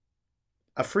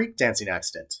A Freak Dancing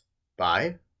Accident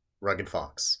by Rugged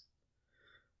Fox.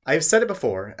 I have said it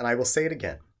before, and I will say it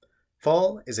again.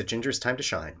 Fall is a ginger's time to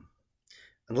shine.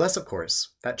 Unless, of course,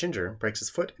 that ginger breaks his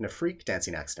foot in a freak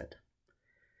dancing accident.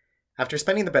 After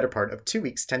spending the better part of 2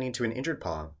 weeks tending to an injured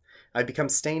paw, I had become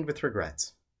stained with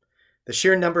regret. The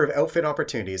sheer number of outfit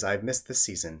opportunities I have missed this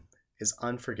season is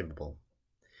unforgivable.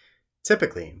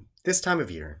 Typically, this time of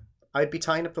year, I'd be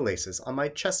tying up the laces on my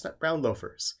chestnut brown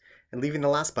loafers and leaving the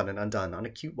last button undone on a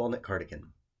cute walnut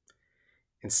cardigan.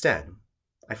 Instead,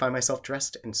 I find myself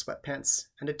dressed in sweatpants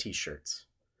and a t-shirt.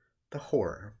 The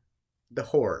horror. The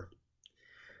horror.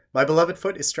 My beloved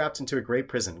foot is strapped into a gray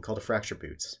prison called a fracture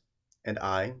boot, and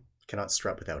I cannot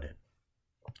strut without it.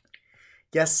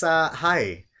 Yes,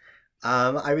 hi.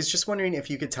 I was just wondering if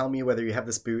you could tell me whether you have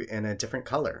this boot in a different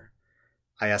color.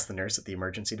 I asked the nurse at the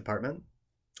emergency department.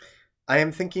 I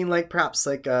am thinking perhaps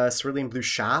a cerulean blue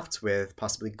shaft with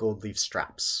possibly gold leaf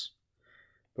straps.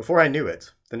 Before I knew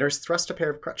it, the nurse thrust a pair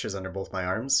of crutches under both my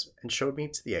arms and showed me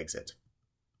to the exit.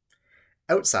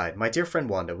 Outside, my dear friend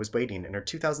Wanda was waiting in her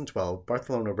 2012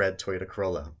 Barcelona red Toyota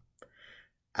Corolla.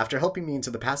 After helping me into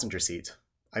the passenger seat,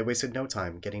 I wasted no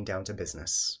time getting down to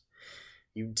business.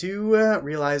 You do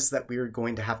realize that we are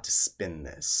going to have to spin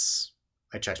this.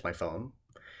 I checked my phone.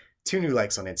 2 new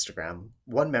likes on Instagram,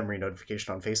 1 memory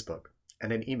notification on Facebook,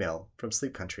 and an email from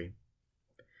Sleep Country.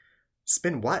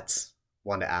 Spin what?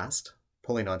 Wanda asked,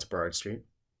 pulling onto Burrard Street.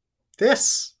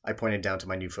 This! I pointed down to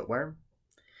my new footwear.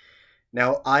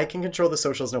 Now, I can control the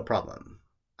socials no problem.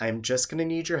 I am just going to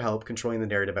need your help controlling the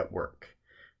narrative at work.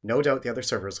 No doubt the other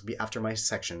servers will be after my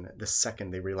section the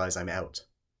second they realize I'm out.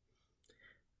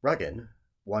 Rugged,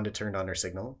 Wanda turned on her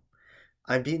signal.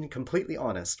 I'm being completely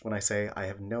honest when I say I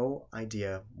have no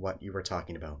idea what you were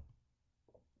talking about.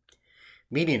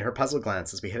 Meeting her puzzled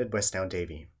glance as we headed west down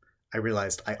Davie, I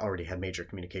realized I already had major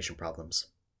communication problems.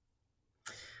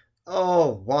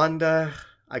 Oh, Wanda,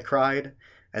 I cried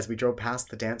as we drove past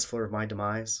the dance floor of my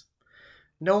demise.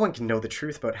 No one can know the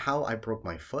truth about how I broke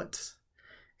my foot.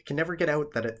 It can never get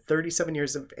out that at 37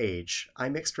 years of age, I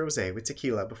mixed rosé with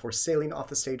tequila before sailing off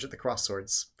the stage at the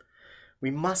Crossroads.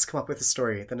 We must come up with a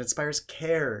story that inspires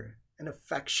care and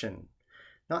affection,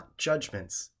 not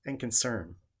judgment and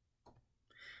concern.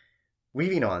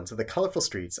 Weaving on to the colorful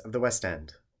streets of the West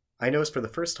End, I noticed for the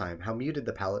first time how muted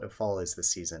the palette of fall is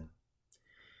this season.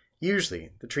 Usually,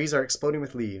 the trees are exploding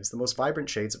with leaves, the most vibrant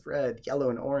shades of red, yellow,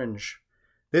 and orange.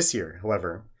 This year,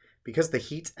 however, because of the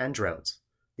heat and drought,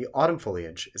 the autumn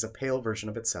foliage is a pale version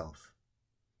of itself.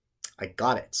 I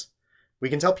got it. We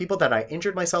can tell people that I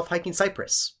injured myself hiking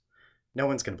Cypress. No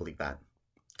one's going to believe that.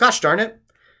 Gosh darn it!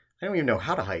 I don't even know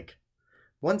how to hike.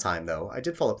 One time, though, I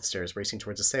did fall up the stairs racing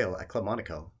towards a sale at Club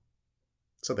Monaco.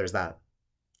 So there's that.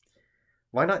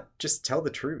 Why not just tell the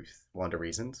truth? Wanda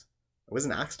reasoned. It was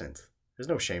an accident. There's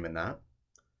no shame in that.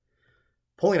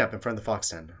 Pulling up in front of the fox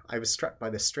den, I was struck by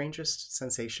the strangest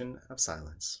sensation of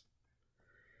silence.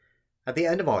 At the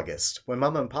end of August, when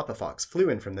Mama and Papa Fox flew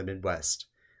in from the Midwest,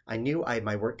 I knew I had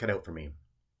my work cut out for me.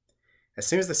 As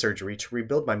soon as the surgery to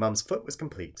rebuild my mom's foot was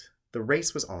complete, the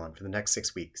race was on for the next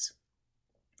 6 weeks.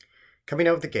 Coming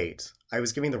out of the gate, I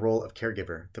was giving the role of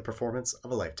caregiver the performance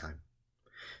of a lifetime.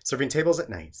 Serving tables at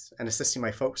night and assisting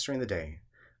my folks during the day,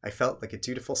 I felt like a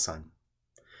dutiful son.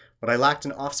 What I lacked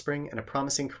in offspring and a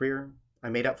promising career, I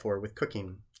made up for with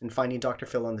cooking and finding Dr.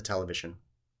 Phil on the television.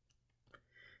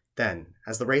 Then,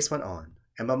 as the race went on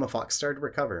and Mama Fox started to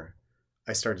recover,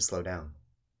 I started to slow down.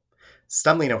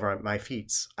 Stumbling over my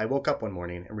feet, I woke up one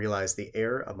morning and realized the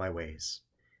error of my ways.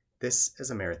 This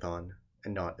is a marathon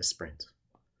and not a sprint.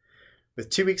 With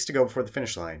 2 weeks to go before the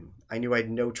finish line, I knew I had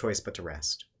no choice but to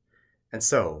rest. And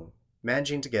so,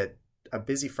 managing to get a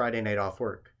busy Friday night off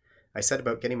work, I set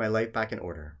about getting my life back in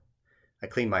order. I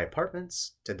cleaned my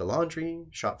apartments, did the laundry,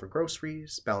 shopped for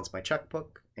groceries, balanced my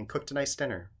checkbook, and cooked a nice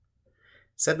dinner.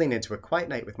 Settling into a quiet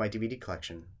night with my DVD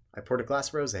collection, I poured a glass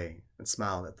of rosé and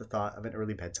smiled at the thought of an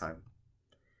early bedtime.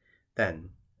 Then,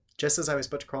 just as I was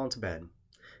about to crawl into bed,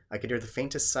 I could hear the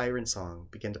faintest siren song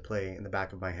begin to play in the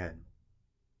back of my head.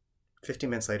 15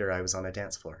 minutes later, I was on a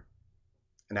dance floor.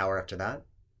 An hour after that,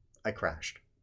 I crashed.